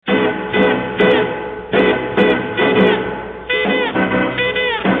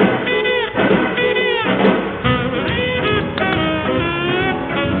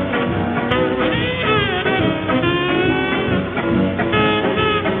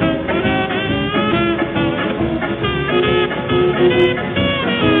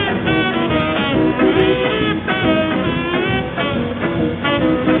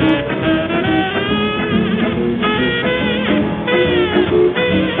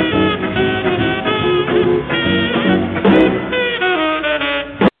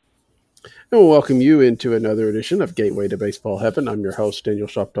And we'll welcome you into another edition of Gateway to Baseball Heaven. I'm your host, Daniel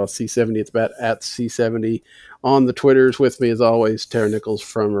Shoptaw, C70 at the bat at C70 on the Twitters. With me, as always, Tara Nichols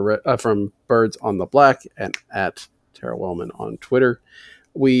from Birds on the Black and at Tara Wellman on Twitter.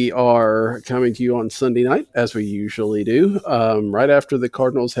 We are coming to you on Sunday night, as we usually do, right after the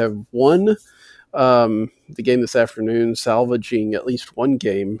Cardinals have won the game this afternoon, salvaging at least one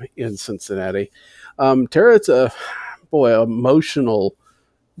game in Cincinnati. Tara, it's a emotional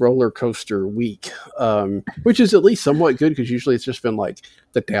roller coaster week, which is at least somewhat good because usually it's just been like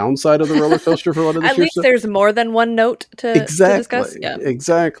the downside of the roller coaster for a lot of this At year. least there's more than one note to discuss. Yeah.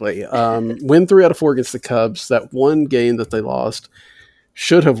 Exactly. Win 3 out of 4 against the Cubs. That one game that they lost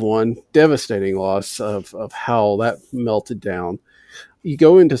should have won. Devastating loss of how that melted down. You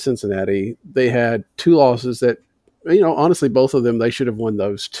go into Cincinnati, they had 2 losses that, honestly, both of them, they should have won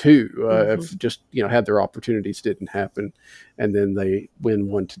those too. If just, had their opportunities, didn't happen. And then they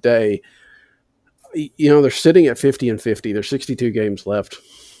win one today. They're sitting at 50-50. There's 62 games left.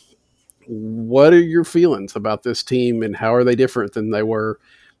 What are your feelings about this team and how are they different than they were,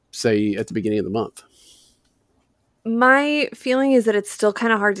 say, at the beginning of the month? My feeling is that it's still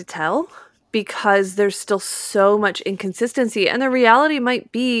kind of hard to tell because there's still so much inconsistency. And the reality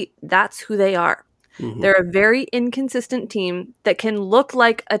might be that's who they are. Mm-hmm. They're a very inconsistent team that can look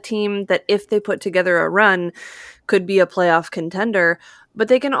like a team that if they put together a run could be a playoff contender, but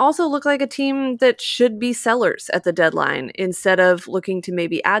they can also look like a team that should be sellers at the deadline instead of looking to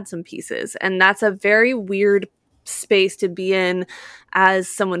maybe add some pieces. And that's a very weird space to be in as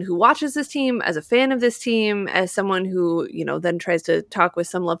someone who watches this team, as a fan of this team, as someone who, then tries to talk with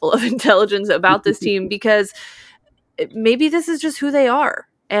some level of intelligence about this team, because maybe this is just who they are.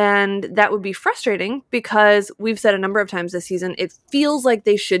 And that would be frustrating because we've said a number of times this season, it feels like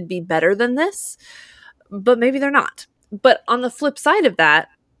they should be better than this, but maybe they're not. But on the flip side of that,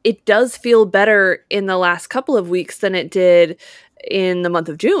 it does feel better in the last couple of weeks than it did in the month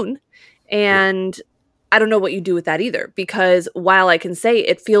of June. And I don't know what you do with that either, because while I can say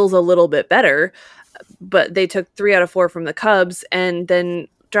it feels a little bit better, but they took 3 out of 4 from the Cubs and then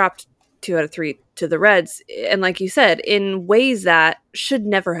dropped 2 out of 3 to the Reds. And like you said, in ways that should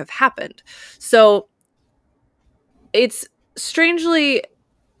never have happened. So it's strangely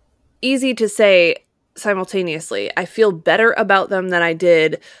easy to say simultaneously, I feel better about them than I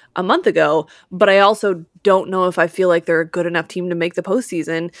did a month ago, but I also don't know if I feel like they're a good enough team to make the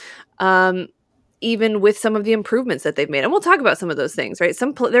postseason. Even with some of the improvements that they've made. And we'll talk about some of those things, right?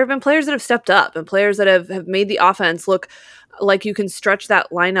 There have been players that have stepped up and players that have made the offense look like you can stretch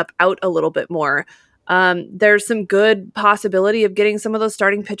that lineup out a little bit more. There's some good possibility of getting some of those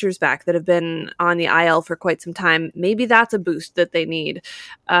starting pitchers back that have been on the IL for quite some time. Maybe that's a boost that they need.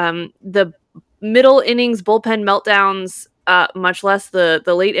 The middle innings bullpen meltdowns, much less the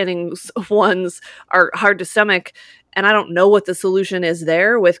late innings ones, are hard to stomach. And I don't know what the solution is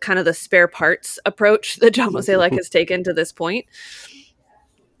there with kind of the spare parts approach that John Mozeliak has taken to this point.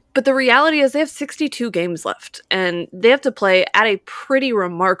 But the reality is they have 62 games left, and they have to play at a pretty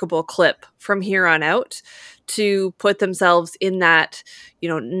remarkable clip from here on out to put themselves in that,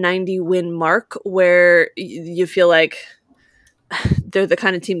 90 win mark where you feel like they're the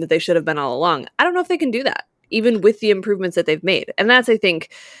kind of team that they should have been all along. I don't know if they can do that, even with the improvements that they've made. And that's, I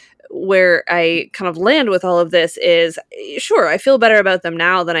think, where I kind of land with all of this is, sure, I feel better about them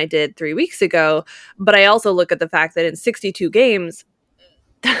now than I did 3 weeks ago, but I also look at the fact that in 62 games,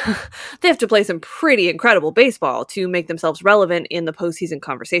 they have to play some pretty incredible baseball to make themselves relevant in the postseason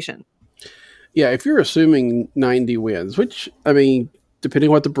conversation. Yeah, if you're assuming 90 wins, which, depending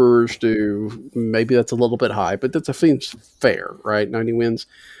on what the Brewers do, maybe that's a little bit high, but that seems fair, right? 90 wins.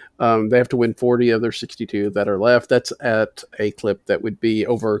 They have to win 40 of their 62 that are left. That's at a clip that would be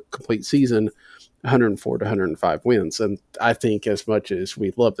over a complete season, 104 to 105 wins. And I think as much as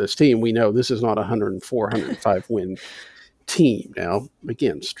we love this team, we know this is not a 104, 105 win team. Now,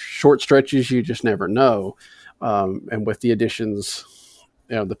 again, short stretches, you just never know. And with the additions,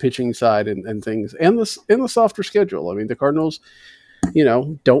 the pitching side and things, and the softer schedule. The Cardinals,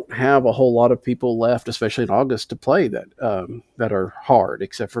 don't have a whole lot of people left, especially in August, to play that are hard,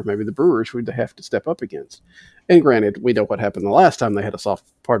 except for maybe the Brewers, who they have to step up against. And granted, we know what happened the last time they had a soft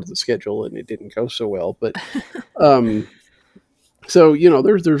part of the schedule, and it didn't go so well. But so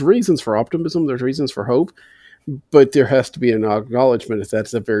there's reasons for optimism, there's reasons for hope, but there has to be an acknowledgement if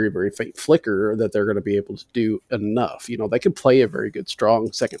that's a very, very faint flicker that they're going to be able to do enough. They could play a very good,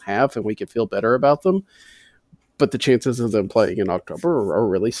 strong second half, and we could feel better about them. But the chances of them playing in October are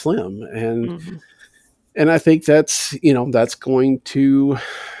really slim. And I think that's going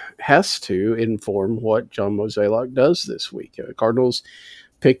has to inform what John Mozeliak does this week. Cardinals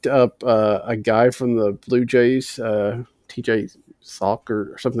picked up a guy from the Blue Jays, TJ Salk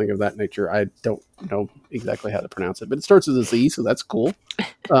or something of that nature. I don't know exactly how to pronounce it, but it starts with a Z, so that's cool.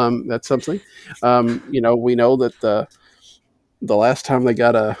 That's something. We know that the last time they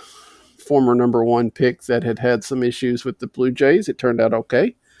got a former number one pick that had some issues with the Blue Jays, it turned out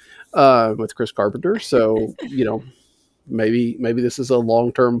okay with Chris Carpenter. So maybe this is a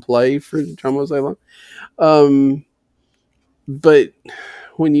long term play for John Mozeliak. But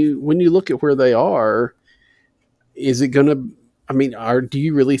when you look at where they are, is it going to? I mean, do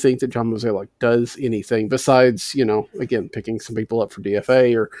you really think that John Mozeliak does anything besides, again, picking some people up for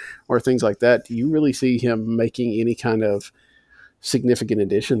DFA or things like that? Do you really see him making any kind of significant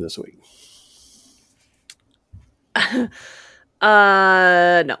addition this week? No.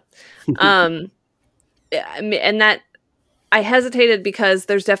 And that I hesitated because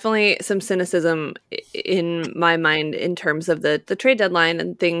there's definitely some cynicism in my mind in terms of the trade deadline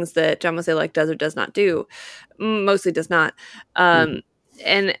and things that John Mozeliak does or does not do. Mostly does not. And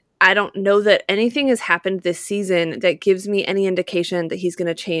I don't know that anything has happened this season that gives me any indication that he's going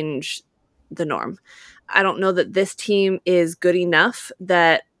to change the norm. I don't know that this team is good enough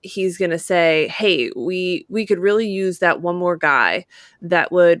that he's going to say, hey, we could really use that one more guy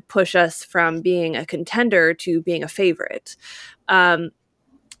that would push us from being a contender to being a favorite. But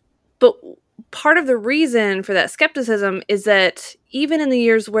part of the reason for that skepticism is that even in the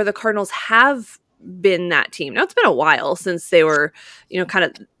years where the Cardinals have been that team, now it's been a while since they were, kind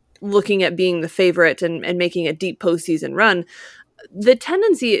of looking at being the favorite and making a deep postseason run, the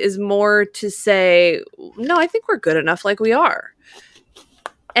tendency is more to say, no, I think we're good enough like we are.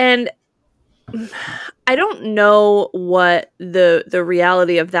 And I don't know what the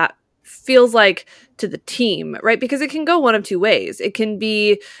reality of that feels like to the team, right? Because it can go one of two ways. It can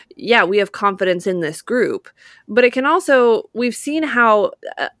be, yeah, we have confidence in this group, but it can also, we've seen how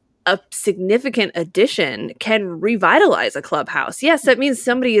a significant addition can revitalize a clubhouse. Yes, that means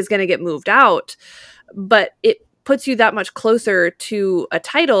somebody is going to get moved out, but it puts you that much closer to a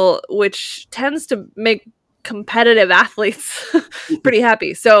title, which tends to make competitive athletes pretty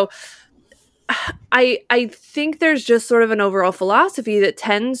happy. So I think there's just sort of an overall philosophy that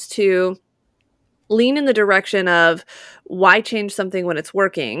tends to lean in the direction of why change something when it's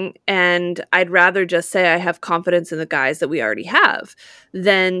working? And I'd rather just say I have confidence in the guys that we already have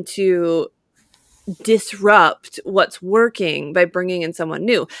than to disrupt what's working by bringing in someone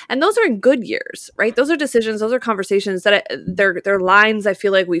new. And those are in good years, right? Those are decisions, those are conversations that they're lines I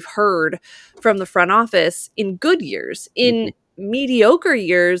feel like we've heard from the front office in good years. In mediocre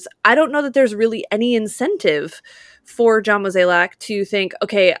years, I don't know that there's really any incentive for John Mozeliak to think,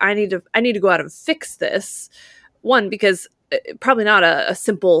 okay, I need to go out and fix this. One, because probably not a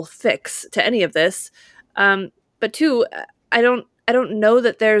simple fix to any of this. But two, I don't know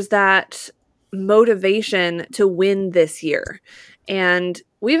that there's that motivation to win this year. And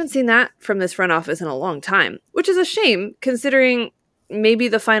we haven't seen that from this front office in a long time, which is a shame considering maybe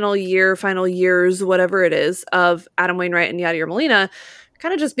the final years, whatever it is, of Adam Wainwright and Yadier Molina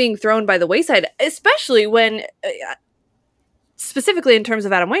kind of just being thrown by the wayside, especially when, specifically in terms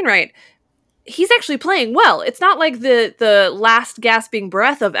of Adam Wainwright, he's actually playing well. It's not like the last gasping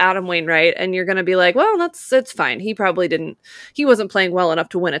breath of Adam Wainwright, and you're going to be like, well, that's fine. He wasn't playing well enough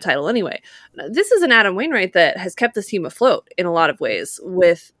to win a title anyway. This is an Adam Wainwright that has kept this team afloat in a lot of ways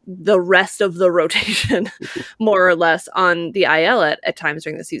with the rest of the rotation, more or less, on the IL at times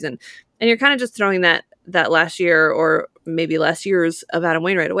during the season. And you're kind of just throwing that last year or maybe last year's of Adam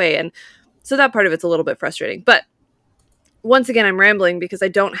Wainwright away. And so that part of it's a little bit frustrating. But once again, I'm rambling because I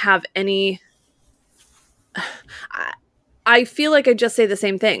don't have any... I feel like I just say the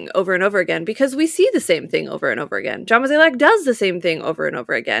same thing over and over again because we see the same thing over and over again. John Mozeliak does the same thing over and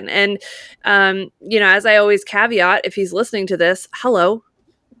over again. And, as I always caveat, if he's listening to this, hello,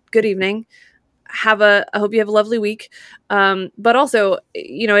 good evening. I hope you have a lovely week. But also,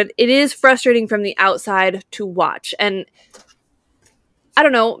 it is frustrating from the outside to watch. And I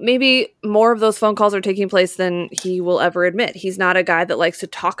don't know, maybe more of those phone calls are taking place than he will ever admit. He's not a guy that likes to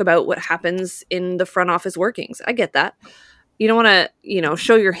talk about what happens in the front office workings. I get that. You don't want to,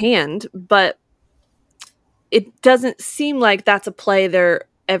 show your hand, but it doesn't seem like that's a play they're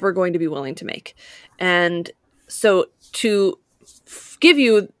ever going to be willing to make. And so to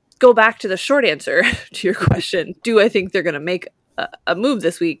go back to the short answer to your question, do I think they're going to make a move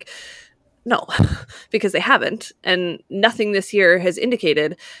this week? No, because they haven't. And nothing this year has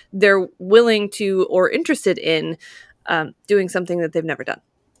indicated they're willing to or interested in doing something that they've never done.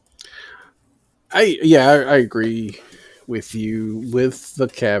 I agree with you with the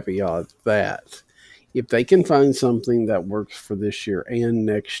caveat that If they can find something that works for this year and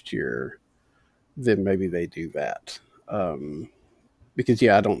next year, then maybe they do that. Because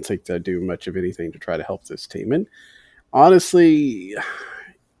I don't think they do much of anything to try to help this team. And honestly,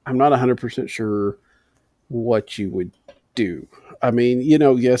 I'm not 100% sure what you would do. I mean,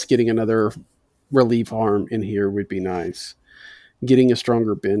 yes, getting another relief arm in here would be nice. Getting a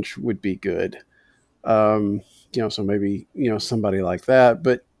stronger bench would be good. So maybe, somebody like that,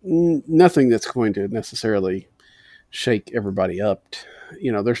 but nothing that's going to necessarily shake everybody up.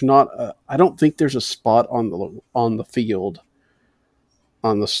 There's not, I don't think there's a spot on the field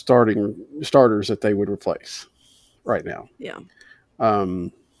on the starters that they would replace right now. Yeah.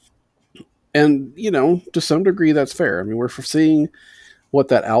 And, to some degree, that's fair. I mean, we're seeing what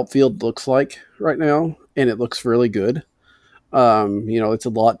that outfield looks like right now, and it looks really good. It's a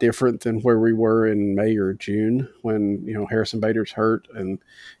lot different than where we were in May or June when, Harrison Bader's hurt and,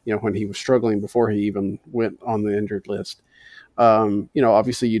 when he was struggling before he even went on the injured list.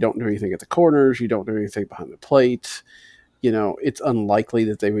 Obviously you don't do anything at the corners. You don't do anything behind the plate. It's unlikely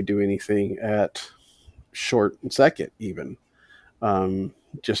that they would do anything at short and second even.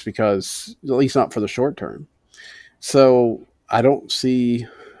 Just because, at least not for the short term. So I don't see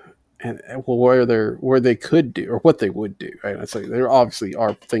where they could do or what they would do. Right? I say there obviously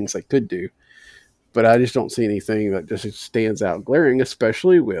are things they could do, but I just don't see anything that just stands out glaring,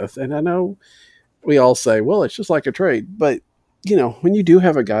 especially with, and I know we all say, well, it's just like a trade, but when you do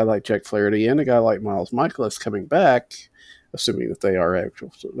have a guy like Jack Flaherty and a guy like Miles Mikolas coming back, assuming that they are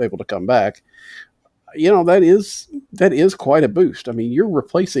able to come back, that is quite a boost. I mean, you're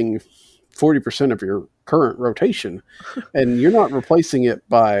replacing 40% of your current rotation, and you're not replacing it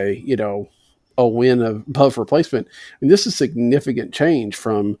by, a win above replacement. And this is significant change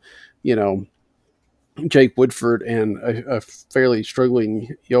from, Jake Woodford and a fairly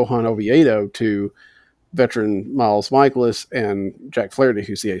struggling Johan Oviedo to veteran Miles Mikolas and Jack Flaherty,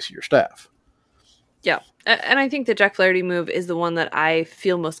 who's the ace of your staff. Yeah. And I think the Jack Flaherty move is the one that I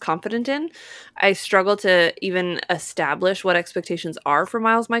feel most confident in. I struggle to even establish what expectations are for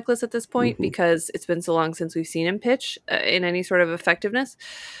Miles Mikolas at this point because it's been so long since we've seen him pitch in any sort of effectiveness.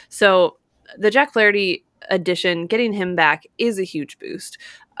 So the Jack Flaherty addition, getting him back is a huge boost.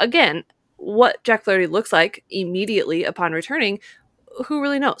 Again, what Jack Flaherty looks like immediately upon returning, who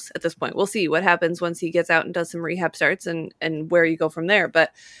really knows at this point? We'll see what happens once he gets out and does some rehab starts and where you go from there. But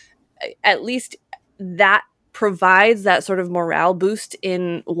at least that provides that sort of morale boost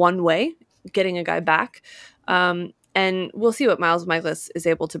in one way, getting a guy back. And we'll see what Miles Mikolas is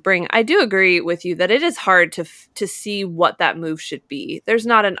able to bring. I do agree with you that it is hard to see what that move should be. There's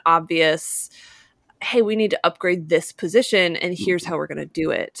not an obvious, hey, we need to upgrade this position and here's how we're going to do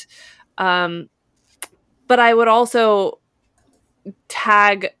it. But I would also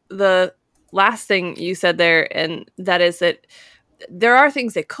tag the last thing you said there, and that is that there are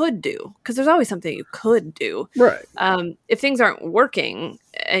things they could do, because there's always something you could do. Right. If things aren't working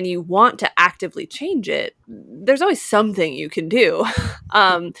and you want to actively change it, there's always something you can do.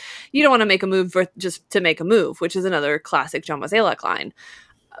 You don't want to make a move just to make a move, which is another classic John Mozeliak line.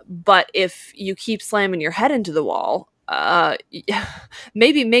 But if you keep slamming your head into the wall,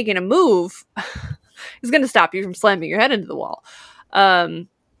 maybe making a move is going to stop you from slamming your head into the wall.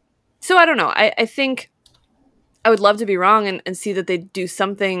 So I don't know. I think I would love to be wrong and see that they do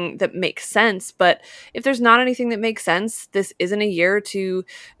something that makes sense. But if there's not anything that makes sense, this isn't a year to,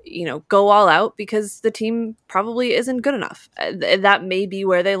 go all out, because the team probably isn't good enough. That may be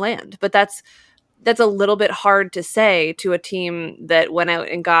where they land. But that's a little bit hard to say to a team that went out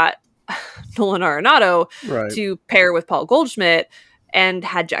and got Nolan Arenado to pair with Paul Goldschmidt and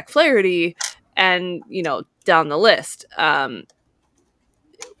had Jack Flaherty and, down the list. I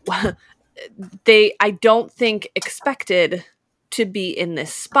don't think expected to be in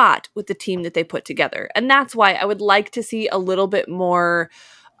this spot with the team that they put together. And that's why I would like to see a little bit more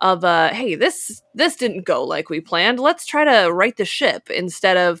of a, hey, this didn't go like we planned. Let's try to right the ship,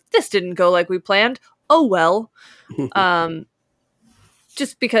 instead of this didn't go like we planned. Oh, well.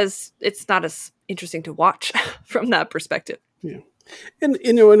 Just because it's not as interesting to watch from that perspective. Yeah. And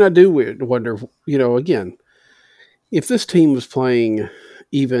I do wonder, again, if this team was playing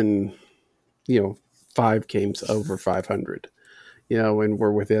even, 5 games over 500, and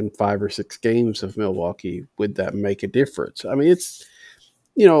we're within 5 or 6 games of Milwaukee, would that make a difference? I mean, it's,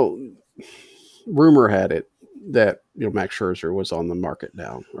 rumor had it that, Max Scherzer was on the market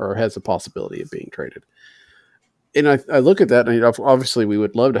now, or has the possibility of being traded. And I look at that, and obviously we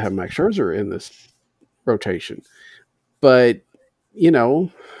would love to have Max Scherzer in this rotation, but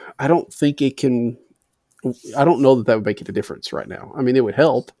I don't think it can. I don't know that would make it a difference right now. I mean, it would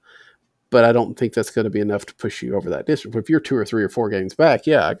help, but I don't think that's going to be enough to push you over that distance. If you're 2 or 3 or 4 games back,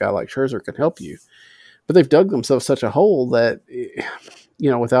 yeah, a guy like Scherzer can help you. But they've dug themselves such a hole that,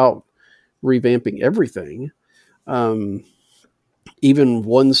 without revamping everything, even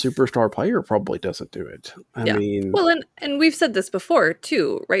one superstar player probably doesn't do it. I mean, well, and we've said this before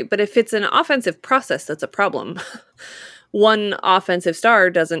too, right? But if it's an offensive process that's a problem, one offensive star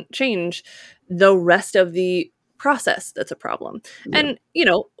doesn't change the rest of the process that's a problem. Yeah. And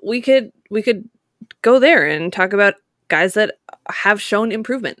we could go there and talk about guys that have shown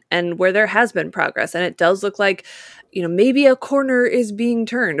improvement and where there has been progress, and it does look like maybe a corner is being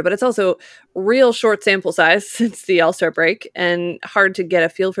turned, but it's also real short sample size since the All-Star break and hard to get a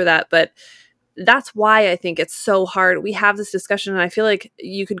feel for that. But that's why I think it's so hard. We have this discussion, and I feel like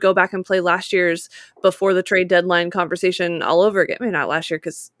you could go back and play last year's before the trade deadline conversation all over again. Maybe not last year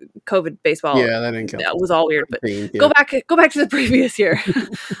because COVID baseball, that didn't count. That was all weird. But go back to the previous year,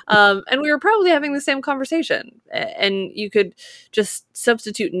 and we were probably having the same conversation. And you could just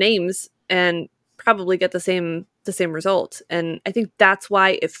substitute names and probably get the same result. And I think that's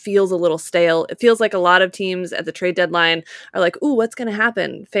why it feels a little stale. It feels like a lot of teams at the trade deadline are like, "Ooh, what's going to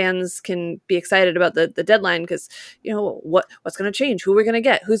happen?" Fans can be excited about the deadline because what's going to change, who we're going to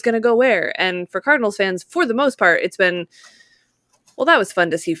get, who's going to go where. And for Cardinals fans, for the most part, it's been, well, that was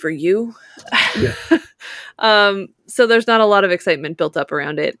fun to see for you. Yeah. So there's not a lot of excitement built up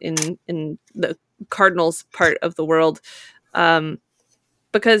around it in the Cardinals part of the world,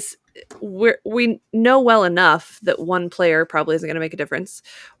 because we know well enough that one player probably isn't going to make a difference.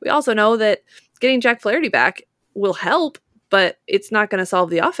 We also know that getting Jack Flaherty back will help, but it's not going to solve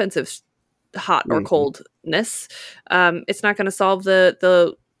the offensive hot or coldness. It's not going to solve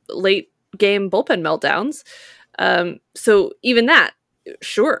the late game bullpen meltdowns. So even that,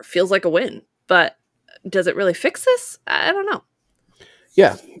 sure, feels like a win, but does it really fix this? I don't know.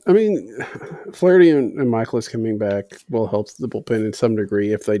 Yeah, I mean, Flaherty and Michaelis coming back will help the bullpen in some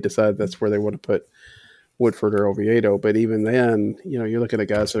degree if they decide that's where they want to put Woodford or Oviedo. But even then, you're looking at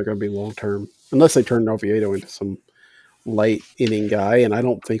guys that are going to be long term, unless they turn Oviedo into some late inning guy. And I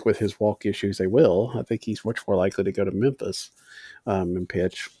don't think with his walk issues they will. I think he's much more likely to go to Memphis and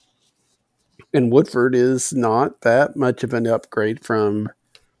pitch. And Woodford is not that much of an upgrade from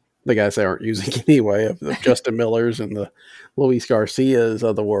the guys they aren't using anyway, of the Justin Millers and the Luis Garcias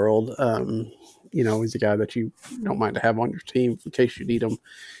of the world. He's a guy that you don't mind to have on your team in case you need him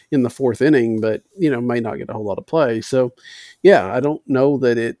in the 4th inning, but, may not get a whole lot of play. So, yeah, I don't know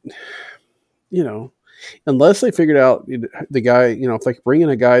that it, unless they figured out the guy, if they bring in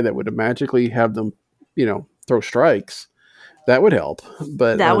a guy that would magically have them, throw strikes, that would help.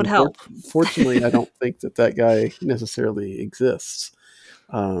 But that would help. Fortunately, I don't think that guy necessarily exists.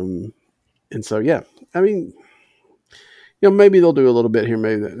 And so, yeah, I mean, maybe they'll do a little bit here.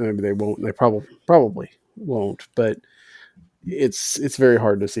 Maybe they won't. They probably won't, but it's very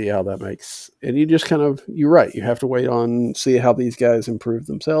hard to see how that makes. And you just you're right. You have to wait on, see how these guys improve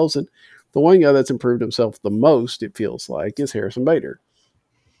themselves. And the one guy that's improved himself the most, it feels like, is Harrison Bader.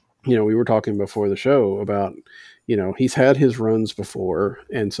 We were talking before the show about, he's had his runs before.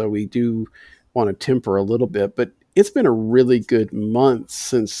 And so we do want to temper a little bit, but it's been a really good month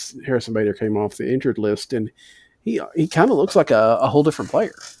since Harrison Bader came off the injured list, and he kind of looks like a whole different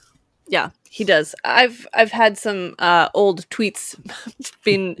player. Yeah, he does. I've had some old tweets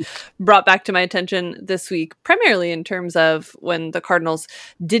being brought back to my attention this week, primarily in terms of when the Cardinals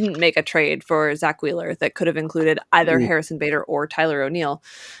didn't make a trade for Zach Wheeler that could have included either Harrison Bader or Tyler O'Neill.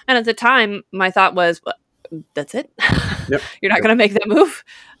 And at the time, my thought was, well, that's it? Yep. You're not going to make that move?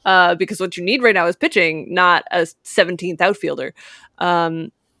 Because what you need right now is pitching, not a 17th outfielder.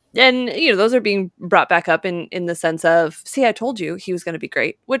 And, those are being brought back up in the sense of, see, I told you he was going to be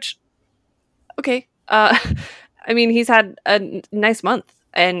great, which, okay. I mean, he's had a nice month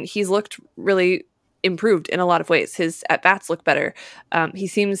and he's looked really improved in a lot of ways. His at-bats look better. He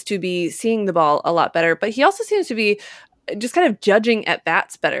seems to be seeing the ball a lot better, but he also seems to be just kind of judging at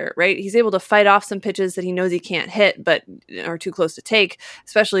bats better, right? He's able to fight off some pitches that he knows he can't hit, but are too close to take,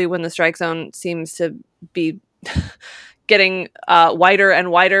 especially when the strike zone seems to be getting wider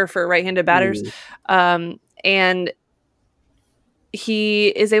and wider for right-handed batters. And he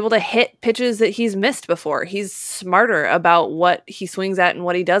is able to hit pitches that he's missed before. He's smarter about what he swings at and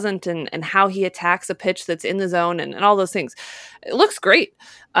what he doesn't, and how he attacks a pitch that's in the zone and all those things. It looks great.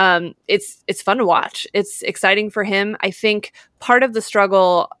 It's fun to watch. It's exciting for him. I think part of the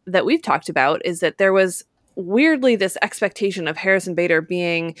struggle that we've talked about is that there was weirdly this expectation of Harrison Bader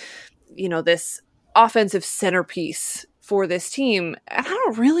being, this offensive centerpiece for this team. And I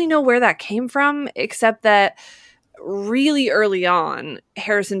don't really know where that came from, except that really early on,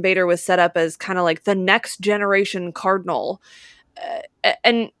 Harrison Bader was set up as kind of like the next generation Cardinal.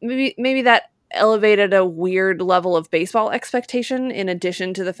 And maybe that elevated a weird level of baseball expectation in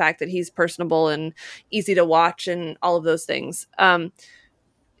addition to the fact that he's personable and easy to watch and all of those things.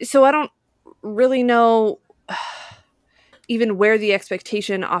 So I don't really know even where the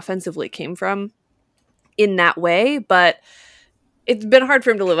expectation offensively came from in that way, but it's been hard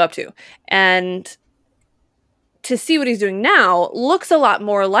for him to live up to. And to see what he's doing now looks a lot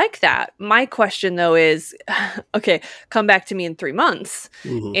more like that. My question, though, is okay, come back to me in 3 months.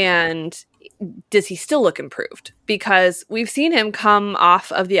 Mm-hmm. And does he still look improved? Because we've seen him come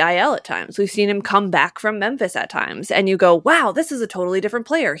off of the IL at times. We've seen him come back from Memphis at times. And you go, wow, this is a totally different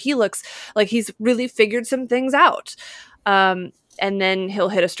player. He looks like he's really figured some things out. And then he'll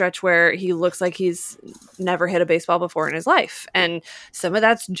hit a stretch where he looks like he's never hit a baseball before in his life. And some of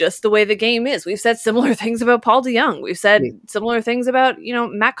that's just the way the game is. We've said similar things about Paul DeJong. We've said similar things about,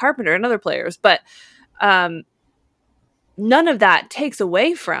 Matt Carpenter and other players. But none of that takes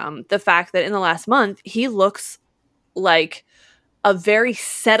away from the fact that in the last month, he looks like a very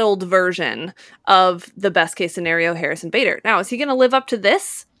settled version of the best case scenario Harrison Bader. Now, is he going to live up to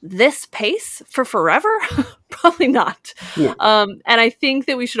this pace for forever? Probably not. Yeah. And I think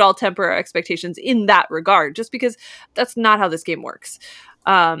that we should all temper our expectations in that regard, just because that's not how this game works.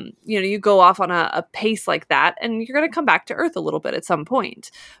 You go off on a pace like that and you're going to come back to earth a little bit at some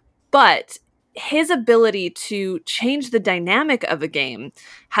point. But his ability to change the dynamic of a game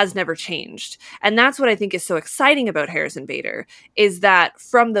has never changed. And that's what I think is so exciting about Harrison Bader, is that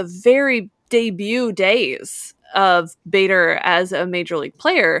from the very debut days of Bader as a major league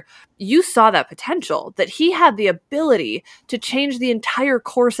player, you saw that potential, that he had the ability to change the entire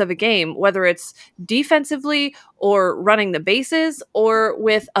course of a game, whether it's defensively or running the bases or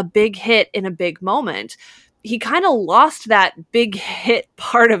with a big hit in a big moment. He kind of lost that big hit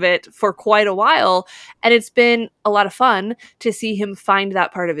part of it for quite a while. And it's been a lot of fun to see him find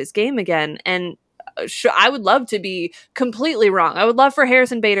that part of his game again. And I would love to be completely wrong. I would love for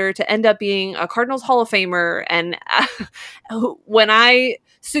Harrison Bader to end up being a Cardinals Hall of Famer. And when I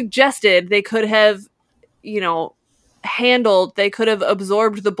suggested they could have, they could have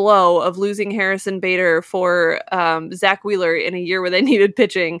absorbed the blow of losing Harrison Bader for Zach Wheeler in a year where they needed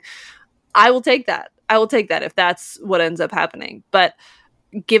pitching, I will take that. I will take that if that's what ends up happening. But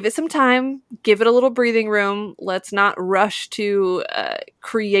give it some time, give it a little breathing room. Let's not rush to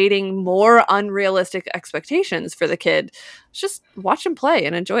creating more unrealistic expectations for the kid. Just watch him play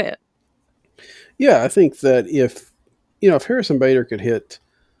and enjoy it. Yeah, I think that if Harrison Bader could hit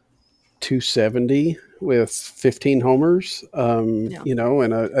 270 with 15 homers, and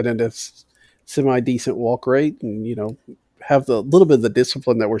a semi-decent walk rate, and, have the little bit of the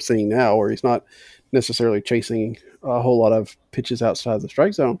discipline that we're seeing now, where he's not necessarily chasing a whole lot of pitches outside the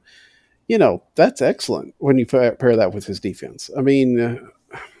strike zone, that's excellent when you pair that with his defense. I mean,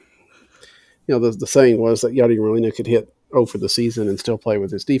 the saying was that Yadier Molina could hit 0 for the season and still play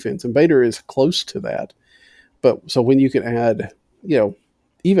with his defense, and Bader is close to that. But so when you can add,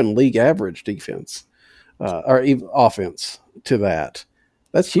 even league average defense or even offense to that,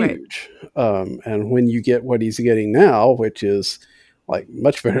 that's huge. Right. And when you get what he's getting now, which is like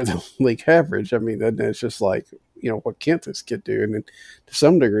much better than league average, I mean, then it's just like, what can't this kid do? And then to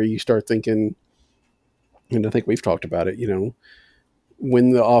some degree, you start thinking, and I think we've talked about it,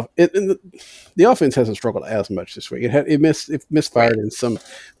 when the offense hasn't struggled as much this week. It misfired in some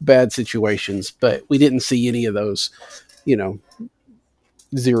bad situations, but we didn't see any of those,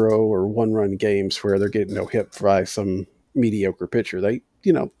 0 or 1 run games where they're getting hit by some mediocre pitcher. The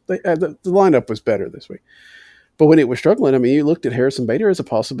lineup was better this week. But when it was struggling, I mean, you looked at Harrison Bader as a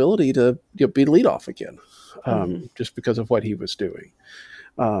possibility to be leadoff again, just because of what he was doing.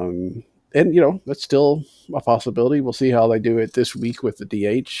 And, that's still a possibility. We'll see how they do it this week with the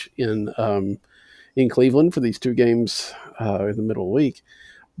DH in Cleveland for these 2 games in the middle of the week.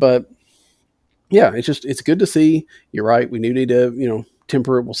 But, yeah, it's good to see. You're right. We do need to,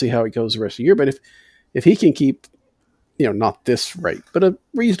 temper it. We'll see how it goes the rest of the year. But if he can keep, not this rate, but a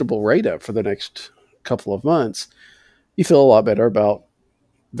reasonable rate up for the next couple of months, you feel a lot better about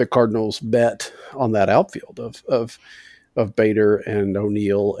the Cardinals' bet on that outfield of Bader and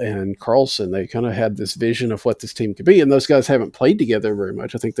O'Neill and Carlson. They kind of had this vision of what this team could be, and those guys haven't played together very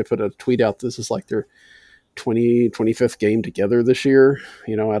much. I think they put a tweet out, this is like their 25th game together this year,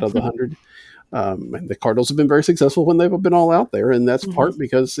 out of the 100. And the Cardinals have been very successful when they've been all out there, and that's part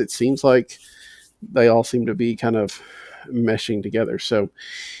because it seems like they all seem to be kind of meshing together. So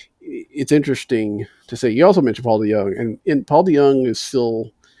it's interesting to say. You also mentioned Paul DeJong, and Paul DeJong is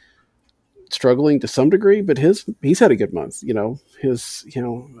still struggling to some degree, but he's had a good month. His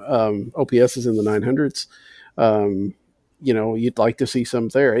OPS is in the 900s. You'd like to see some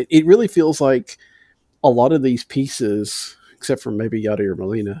there. It really feels like a lot of these pieces, except for maybe Yadier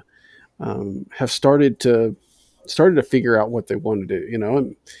Molina, have started to figure out what they want to do.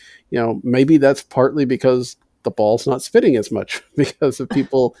 And maybe that's partly because the ball's not spitting as much because of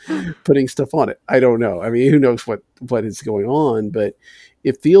people putting stuff on it. I don't know. I mean, who knows what is going on, but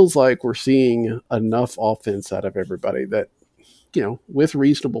it feels like we're seeing enough offense out of everybody that, with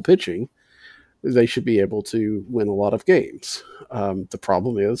reasonable pitching, they should be able to win a lot of games. The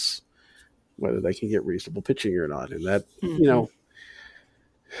problem is whether they can get reasonable pitching or not. And that,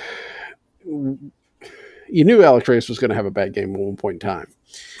 you knew Alex Reyes was going to have a bad game at one point in time.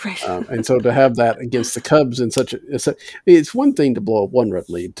 Right. And so to have that against the Cubs in it's one thing to blow a 1-run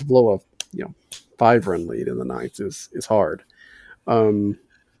lead. To blow a 5-run lead in the ninth is hard.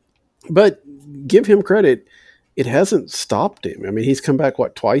 But give him credit, it hasn't stopped him. I mean, he's come back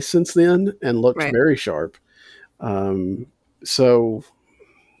twice since then and looked very sharp. So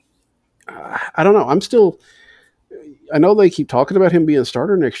I don't know. I know they keep talking about him being a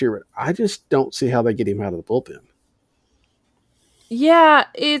starter next year, but I just don't see how they get him out of the bullpen. Yeah,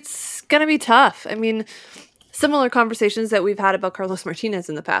 it's going to be tough. I mean, similar conversations that we've had about Carlos Martinez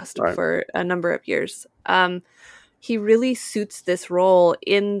in the past for a number of years. He really suits this role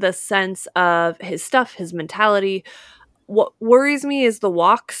in the sense of his stuff, his mentality. What worries me is the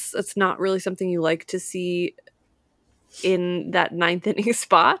walks. It's not really something you like to see in that 9th inning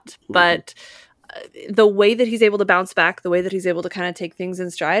spot, but the way that he's able to bounce back, the way that he's able to kind of take things in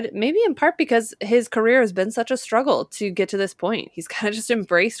stride, maybe in part because his career has been such a struggle to get to this point. He's kind of just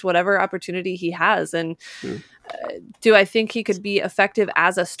embraced whatever opportunity he has. And do I think he could be effective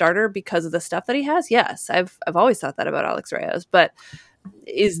as a starter because of the stuff that he has? Yes. I've always thought that about Alex Reyes, but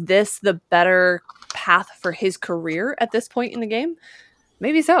is this the better path for his career at this point in the game?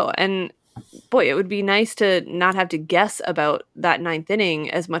 Maybe so. And boy, it would be nice to not have to guess about that 9th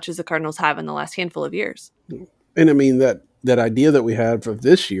inning as much as the Cardinals have in the last handful of years. And I mean, that idea that we had for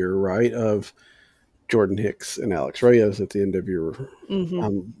this year, right, of Jordan Hicks and Alex Reyes at the end of your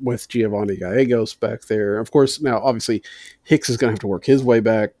with Giovanni Gallegos back there. Of course, now obviously Hicks is going to have to work his way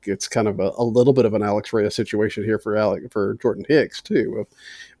back. It's kind of a little bit of an Alex Reyes situation here for Jordan Hicks too, of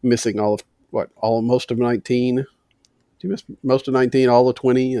missing most of 19. He missed most of 19, all of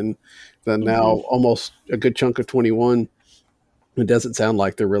 20, and then now almost a good chunk of 21. It doesn't sound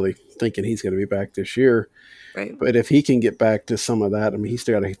like they're really thinking he's going to be back this year. Right. But if he can get back to some of that, I mean, he's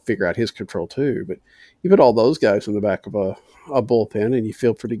still got to figure out his control too. But you put all those guys in the back of a bullpen and you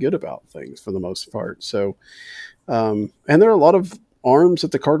feel pretty good about things for the most part. So, and there are a lot of arms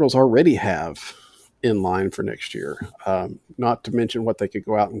that the Cardinals already have in line for next year. Not to mention what they could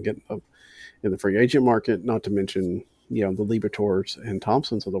go out and get in the free agent market, not to mention, the Liberators and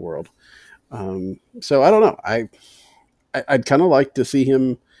Thompsons of the world. So I don't know. I'd kind of like to see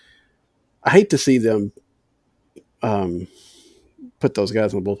him. I hate to see them put those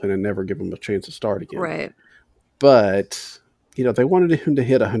guys in the bullpen and never give them a chance to start again. Right. But, they wanted him to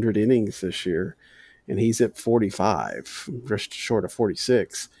hit 100 innings this year, and he's at 45, just short of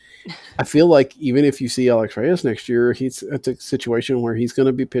 46. I feel like even if you see Alex Reyes next year, it's a situation where he's going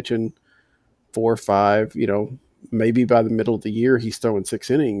to be pitching 4 or 5, maybe by the middle of the year, he's throwing 6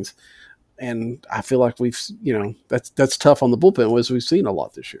 innings. And I feel like that's tough on the bullpen, as we've seen a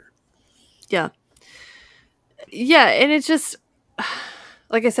lot this year. Yeah. Yeah. And it's just,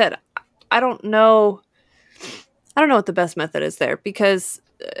 like I said, I don't know what the best method is there, because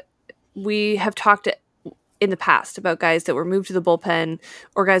we have talked in the past about guys that were moved to the bullpen,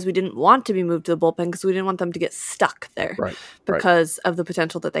 or guys we didn't want to be moved to the bullpen because we didn't want them to get stuck there because of the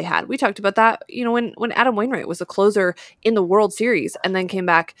potential that they had. We talked about that, when Adam Wainwright was a closer in the World Series and then came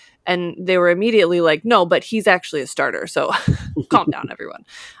back and they were immediately like, no, but he's actually a starter. So calm down, everyone.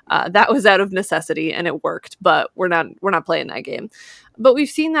 That was out of necessity and it worked, but we're not playing that game. But we've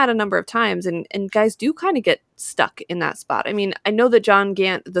seen that a number of times, and guys do kind of get stuck in that spot. I mean, I know that John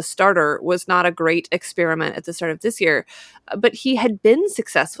Gant, the starter, was not a great experiment at the start of this year, but he had been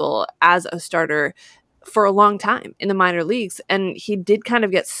successful as a starter for a long time in the minor leagues, and he did kind of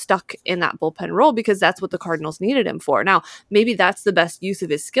get stuck in that bullpen role because that's what the Cardinals needed him for. Now, maybe that's the best use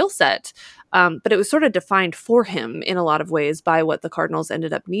of his skill set, but it was sort of defined for him in a lot of ways by what the Cardinals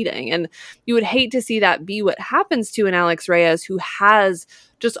ended up needing. And you would hate to see that be what happens to an Alex Reyes who has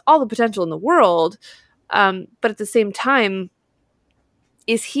just all the potential in the world, but at the same time,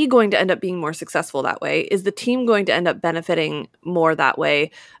 is he going to end up being more successful that way? Is the team going to end up benefiting more that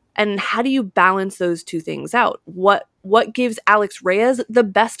way? And how do you balance those two things out? What gives Alex Reyes the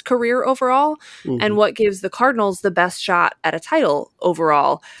best career overall, and what gives the Cardinals the best shot at a title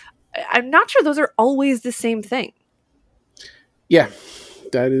overall? I'm not sure those are always the same thing. Yeah,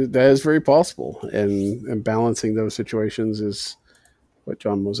 that is very possible, and balancing those situations is what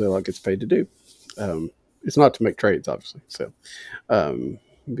John Mozeliak gets paid to do. It's not to make trades, obviously, so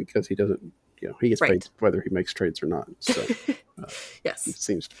because he doesn't, he gets paid whether he makes trades or not. So yes, it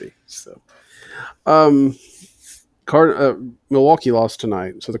seems to be so. Milwaukee lost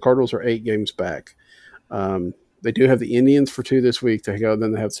tonight, so the Cardinals are 8 games back. They do have the Indians for 2 this week to go.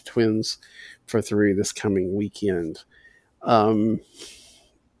 Then they have the Twins for 3 this coming weekend. Do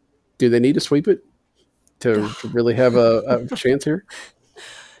they need to sweep it to really have a chance here?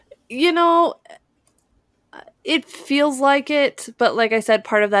 It feels like it, but like I said,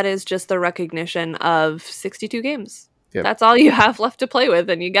 part of that is just the recognition of 62 games. Yep. That's all you have left to play with,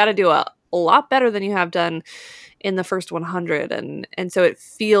 and you got to do a lot better than you have done in the first 100. And so it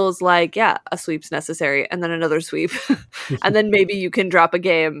feels like, a sweep's necessary, and then another sweep, and then maybe you can drop a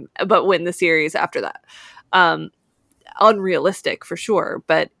game but win the series after that. Unrealistic for sure,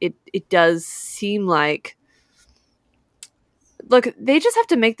 but it does seem like, look, they just have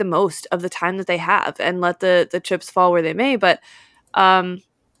to make the most of the time that they have and let the chips fall where they may. But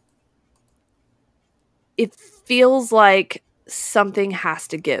it feels like something has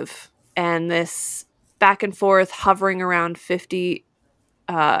to give. And this back and forth, hovering around 500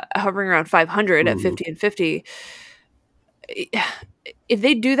 at 50 and 50. If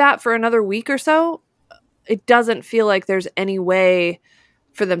they do that for another week or so, it doesn't feel like there's any way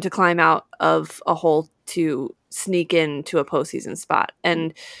for them to climb out of a hole to sneak into a postseason spot.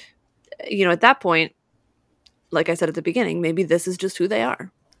 And, at that point, like I said at the beginning, maybe this is just who they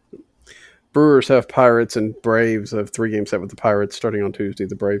are. Brewers have Pirates, and Braves have 3-game set with the Pirates starting on Tuesday.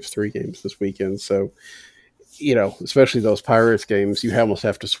 The Braves 3 games this weekend. So, especially those Pirates games, you almost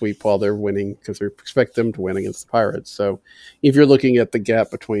have to sweep while they're winning because they expect them to win against the Pirates. So if you're looking at the gap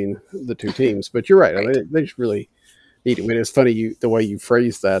between the two teams, but you're right. I mean, they just really need it. I mean, it's funny the way you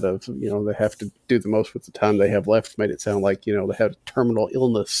phrase that of, they have to do the most with the time they have left made it sound like, they have terminal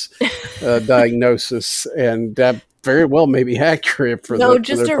illness diagnosis, and that very well may be accurate for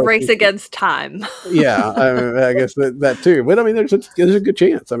just a race against time. Yeah, I guess that too. But I mean, there's a good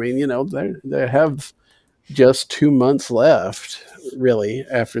chance. I mean, they have just 2 months left, really,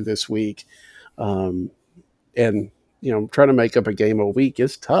 after this week, and trying to make up a game a week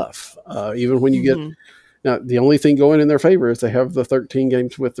is tough. Even when you get now, the only thing going in their favor is they have the 13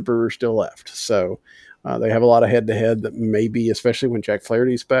 games with the Brewers still left, so they have a lot of head-to-head that maybe, especially when Jack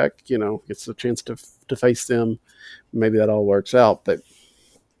Flaherty's back, gets a chance to face them. Maybe that all works out, but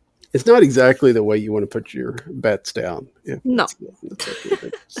it's not exactly the way you want to put your bets down. No.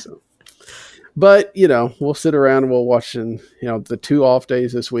 So. But, we'll sit around and we'll watch, and, the 2 off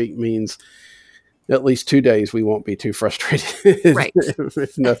days this week means at least 2 days we won't be too frustrated, right?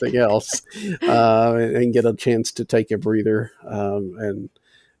 if nothing else, and get a chance to take a breather. And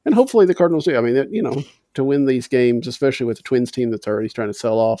hopefully the Cardinals do. I mean, to win these games, especially with the Twins team that's already trying to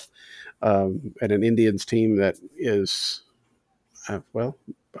sell off, and an Indians team that is, I don't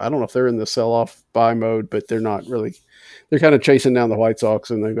know if they're in the sell-off buy mode, but they're not really. They're kind of chasing down the White Sox,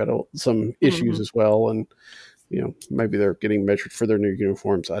 and they've got some issues as well. And, maybe they're getting measured for their new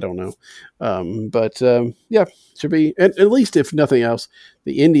uniforms. I don't know. Should be. At least, if nothing else,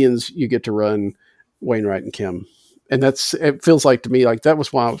 the Indians, you get to run Wainwright and Kim. And it feels like to me, like that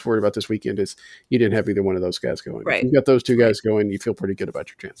was why I was worried about this weekend is you didn't have either one of those guys going. Right. If you've got those 2 guys going, you feel pretty good about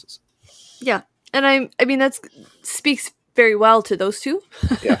your chances. Yeah. And I mean, that speaks very well to those 2.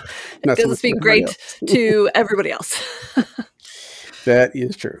 Yeah. It doesn't speak great to everybody else. That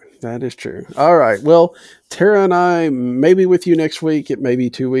is true. That is true. All right. Well, Tara and I may be with you next week. It may be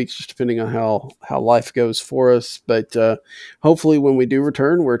 2 weeks, just depending on how life goes for us. But hopefully when we do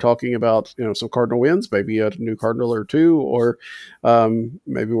return, we're talking about, some Cardinal wins, maybe a new Cardinal or 2, or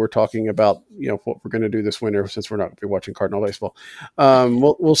maybe we're talking about, what we're going to do this winter since we're not going to be watching Cardinal baseball.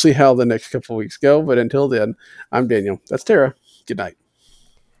 We'll see how the next couple of weeks go. But until then, I'm Daniel. That's Tara. Good night.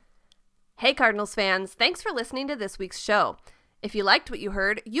 Hey, Cardinals fans. Thanks for listening to this week's show. If you liked what you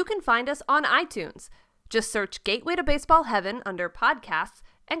heard, you can find us on iTunes. Just search Gateway to Baseball Heaven under podcasts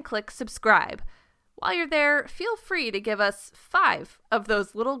and click subscribe. While you're there, feel free to give us 5 of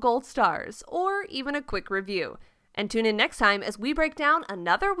those little gold stars or even a quick review. And tune in next time as we break down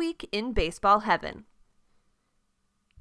another week in baseball heaven.